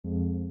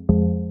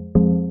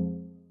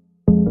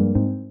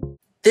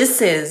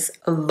This is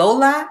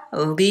Lola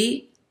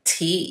Lee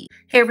T.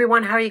 Hey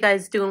everyone, how are you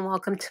guys doing?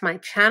 Welcome to my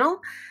channel.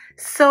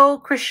 So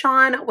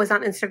Chrisean was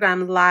on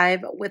Instagram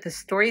Live with a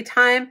story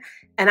time,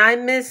 and I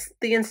missed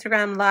the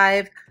Instagram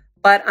Live,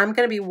 but I'm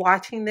going to be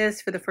watching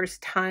this for the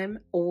first time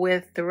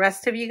with the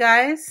rest of you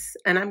guys,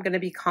 and I'm going to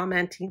be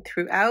commenting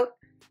throughout.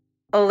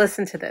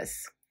 Listen to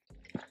this.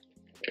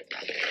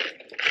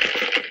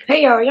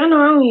 Hey y'all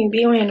know I don't even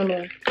be on here no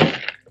more.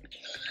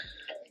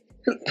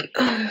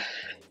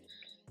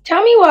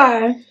 Tell me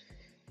why.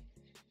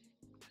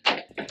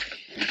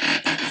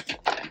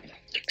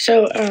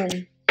 So,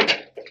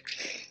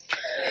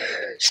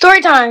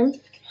 story time.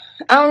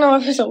 I don't know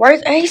if it's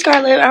worth it. Hey,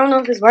 Scarlett, I don't know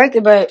if it's worth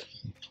it, but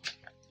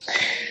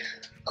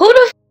who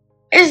the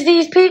f is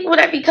these people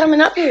that be coming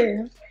up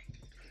here?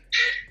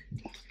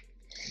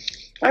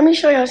 Let me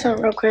show y'all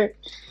something real quick.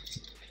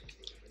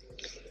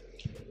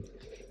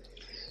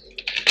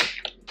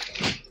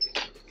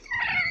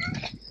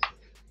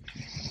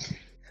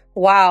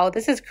 Wow,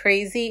 this is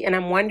crazy, and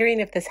I'm wondering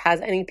if this has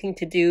anything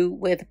to do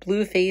with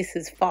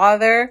BlueFace's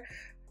father.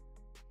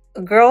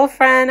 A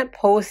girlfriend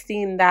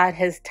posting that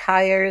his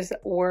tires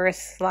were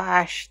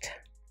slashed.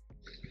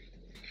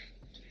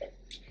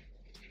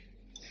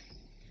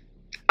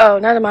 Oh,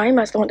 never mind. He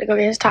must have went to go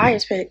get his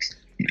tires fixed.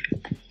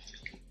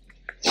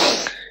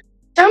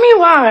 Tell me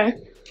why.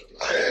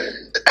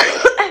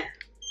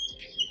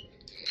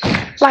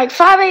 Like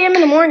 5 a.m.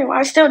 in the morning while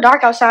it's still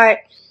dark outside.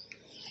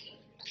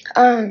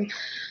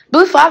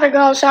 Blue father go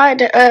outside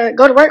to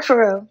go to work for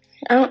real.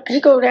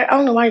 He go there. I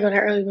don't know why he go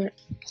there early, but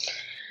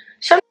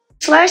some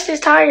slashed his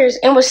tires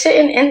and was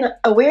sitting in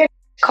a weird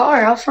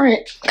car out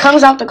front.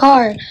 Comes out the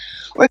car.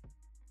 We're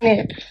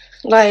it.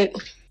 Like,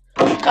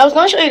 I was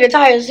gonna show you the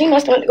tires. He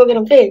must have went to go get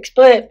them fixed,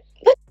 but.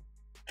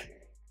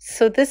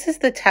 So this is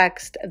the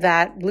text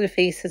that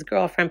BlueFace's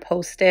girlfriend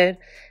posted,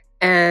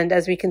 and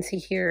as we can see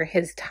here,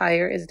 his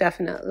tire is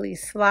definitely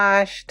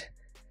slashed.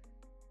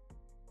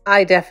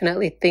 I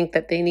definitely think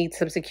that they need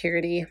some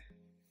security.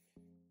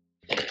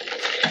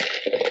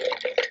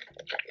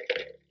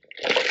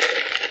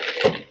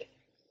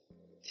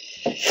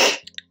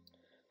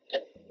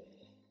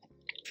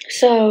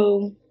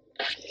 So,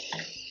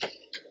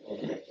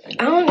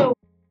 I don't know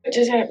what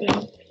just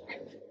happened.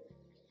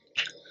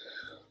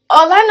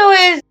 All I know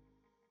is,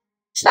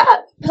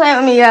 stop playing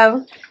with me,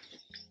 yo.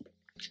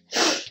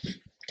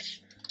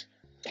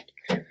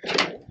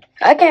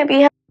 I can't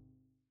be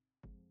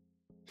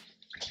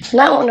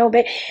not on no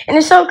bed. And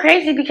it's so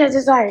crazy because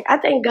it's like, I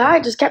think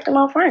God just kept them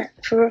out front.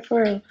 For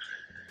real.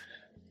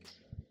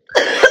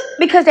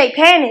 Because they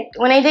panicked.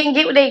 When they didn't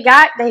get what they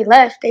got, they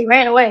left. They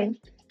ran away.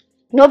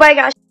 Nobody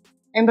got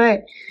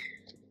but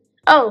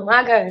oh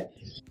my God.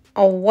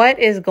 Oh, what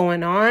is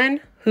going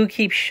on? Who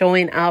keeps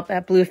showing up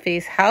at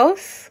BlueFace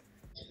house?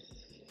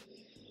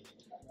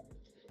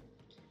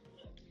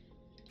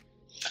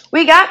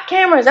 We got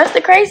cameras. That's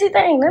the crazy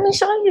thing. Let me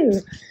show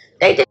you.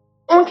 They did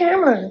on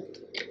camera.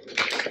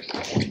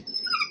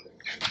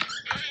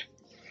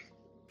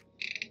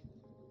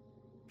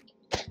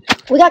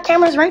 We got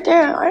cameras right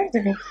there. I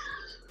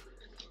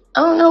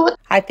don't know what.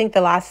 I think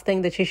the last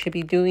thing that she should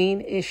be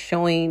doing is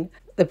showing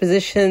the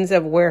positions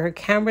of where her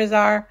cameras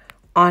are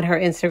on her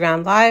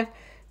Instagram Live,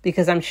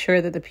 because I'm sure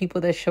that the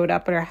people that showed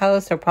up at her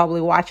house are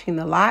probably watching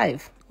the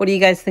live. What do you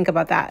guys think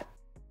about that?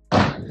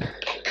 I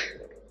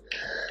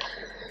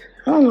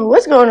don't know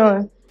what's going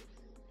on.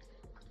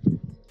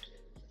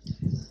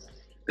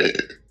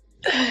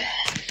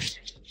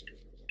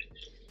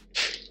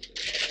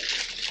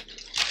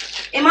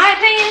 In my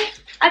opinion,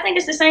 I think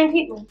it's the same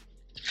people.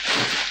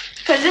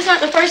 Because it's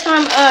not the first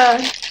time,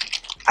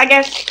 I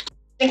guess,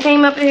 they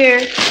came up here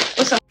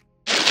with some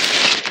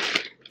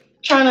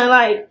trying to,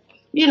 like,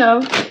 you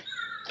know,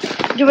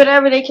 do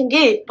whatever they can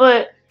get.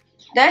 But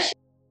that's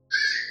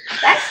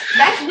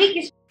weak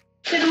as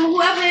to them,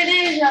 whoever it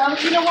is, y'all.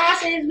 You know why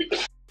I say it's weak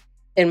as.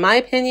 In my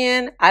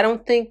opinion, I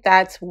don't think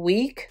that's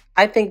weak.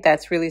 I think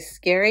that's really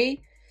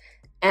scary.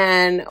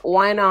 And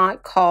why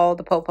not call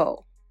the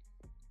popo?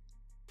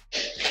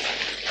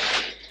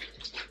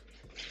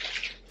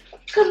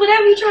 Because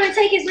whatever you're trying to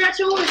take is not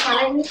yours,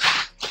 man.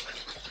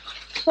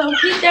 So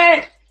keep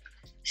that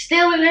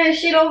stealing that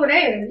shit over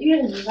there.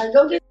 You know, like,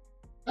 go get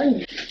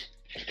money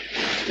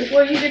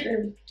before you get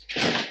there.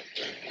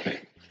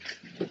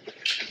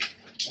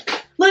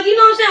 Look, you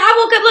know what I'm saying? I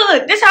woke up,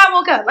 look, this is how I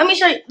woke up. Let me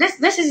show you. This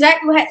is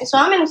exactly what happened. So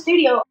I'm in the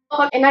studio all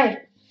fucking night.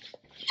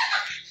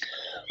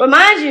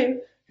 Remind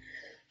you,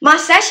 my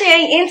session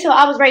ain't until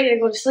I was ready to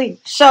go to sleep.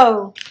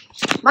 So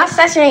my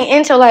session ain't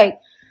until like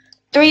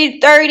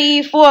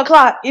 3:30, 4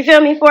 o'clock. You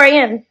feel me? 4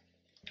 a.m.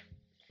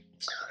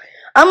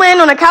 I'm laying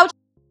on the couch.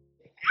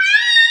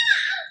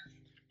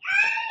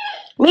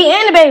 Me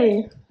and the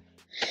baby.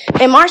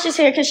 And Marsha's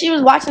here because she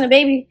was watching the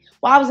baby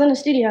while I was in the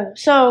studio.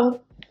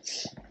 So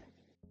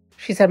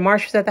she said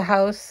Marsh was at the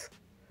house,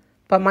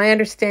 but my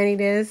understanding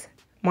is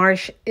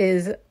Marsh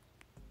is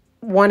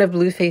one of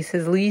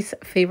BlueFace's least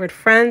favorite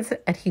friends,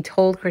 and he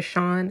told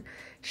Chrisean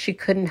she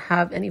couldn't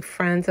have any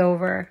friends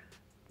over.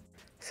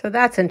 So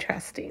that's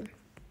interesting.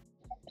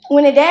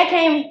 When the dad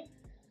came,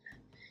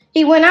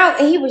 he went out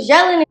and he was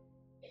yelling.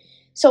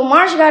 So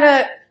Marsh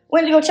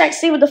went to go check to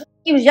see what the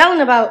he was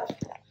yelling about.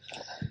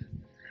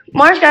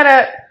 Marsh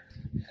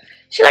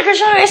she like,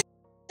 Chrisean,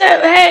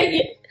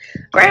 hey,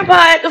 Grandpa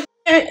at the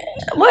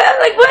what?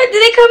 Like, what?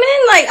 Did they come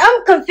in? Like,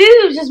 I'm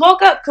confused. Just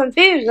woke up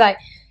confused. Like,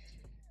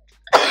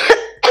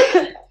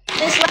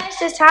 they slashed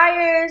his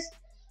tires.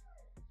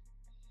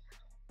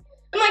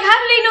 I'm like, how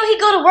do they know he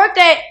go to work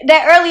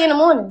that early in the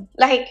morning?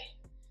 Like,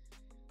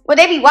 would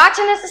they be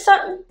watching us or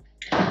something?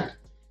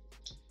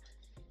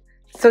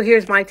 So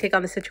here's my take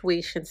on the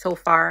situation so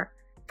far.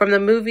 From the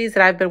movies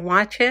that I've been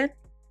watching,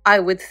 I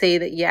would say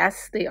that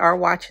yes, they are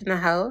watching the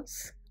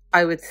house.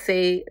 I would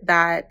say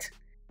that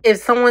if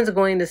someone's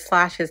going to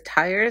slash his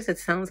tires, it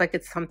sounds like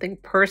it's something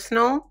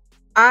personal.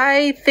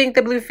 I think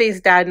the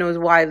BlueFace dad knows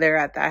why they're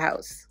at that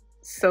house.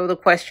 So the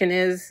question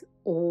is,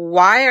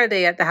 why are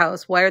they at the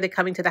house? Why are they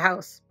coming to the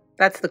house?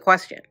 That's the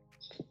question.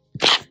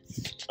 I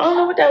don't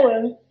know what that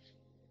was.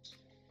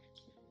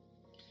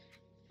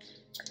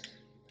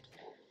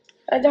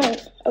 I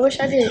don't. I wish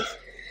I did.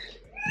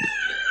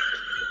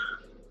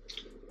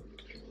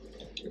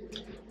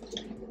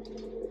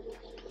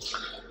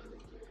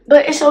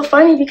 But it's so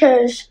funny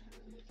because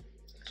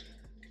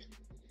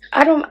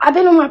I've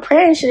been on my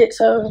prayer and shit,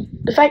 so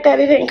the fact that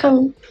it didn't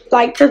come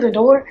like to the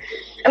door.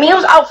 I mean, it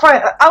was out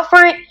front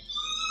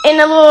in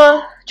the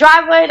little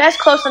driveway, that's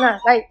close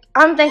enough. Like,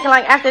 I'm thinking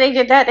like after they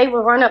did that, they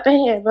would run up in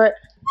here, but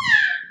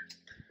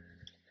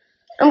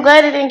I'm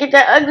glad it didn't get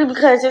that ugly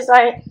because it's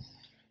like,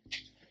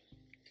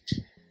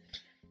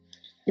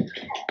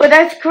 but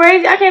that's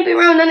crazy. I can't be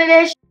around none of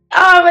that shit.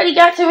 I already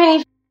got too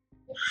many.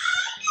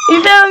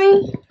 You feel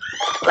me?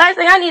 Last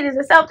thing I need is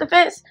a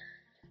self-defense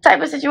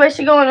type of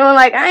situation going on.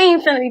 Like, I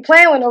ain't finna be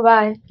playing with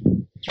nobody.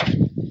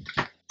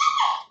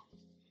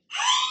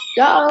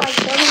 Y'all like,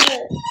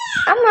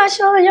 I'm not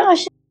showing y'all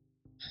shit.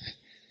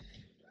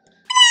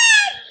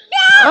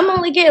 I'm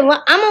only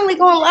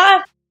going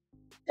live.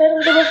 They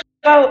don't give a f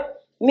about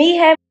me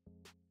having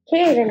a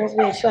kid in this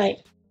bitch. Like,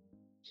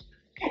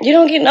 you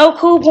don't get no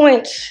cool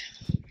points.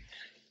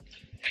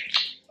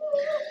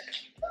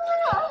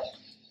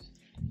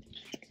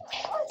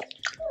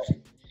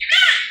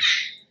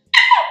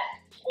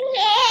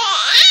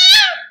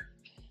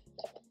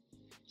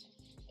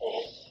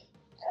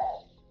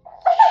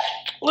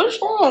 What's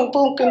wrong,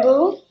 Pumpkin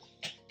Boo?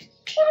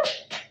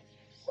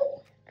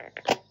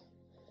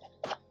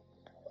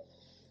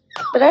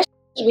 But that's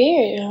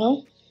weird,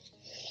 yo.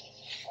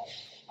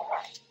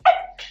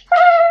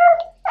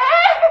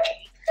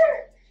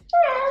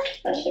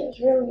 That shit was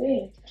real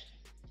weird.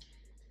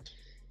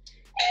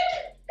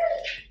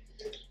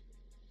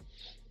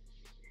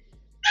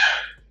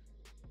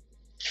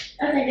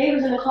 I think they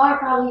was in the car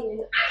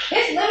probably.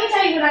 Let me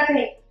tell you what I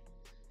think.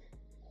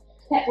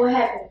 What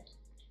happened?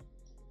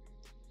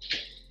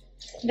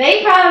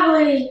 They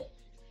probably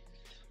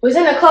was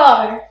in the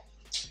car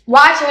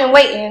watching and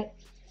waiting.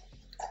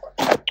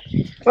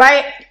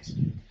 Right?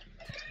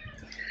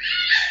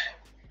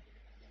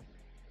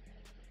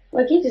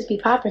 Look, he just be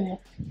popping it.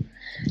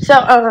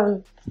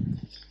 So,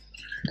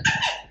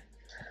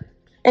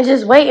 and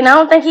just waiting. I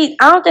don't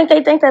think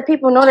they think that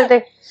people know that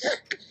they,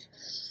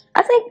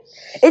 I think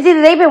it's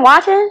either they've been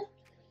watching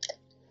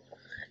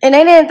and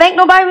they didn't think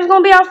nobody was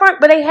going to be out front,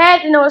 but they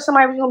had to know that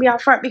somebody was going to be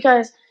out front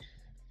because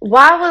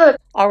why would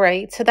all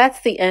right, so that's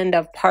the end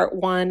of part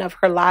 1 of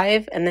her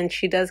live, and then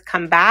she does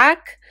come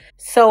back.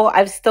 So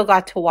I've still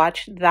got to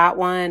watch that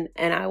one,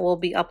 and I will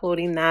be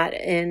uploading that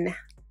in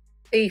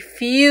a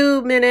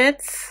few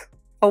minutes,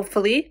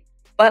 hopefully.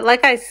 But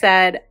like I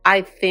said,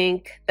 I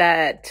think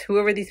that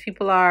whoever these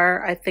people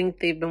are, I think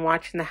they've been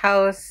watching the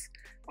house.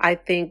 I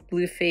think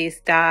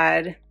BlueFace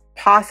dad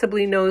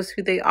possibly knows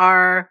who they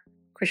are.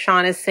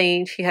 Chrisean is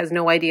saying she has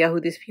no idea who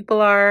these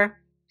people are.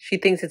 She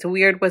thinks it's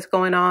weird what's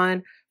going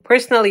on.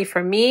 Personally,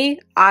 for me,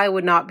 I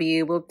would not be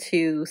able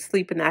to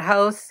sleep in that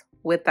house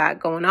with that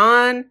going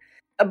on.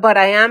 But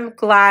I am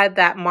glad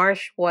that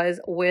Marsh was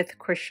with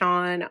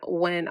Chrisean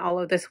when all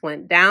of this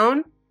went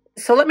down.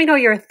 So let me know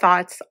your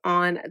thoughts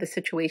on the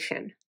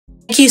situation.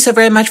 Thank you so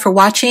very much for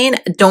watching.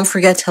 Don't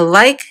forget to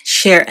like,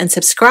 share, and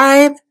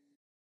subscribe.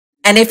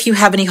 And if you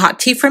have any hot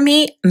tea for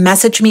me,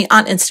 message me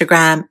on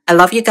Instagram. I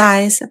love you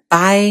guys.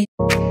 Bye.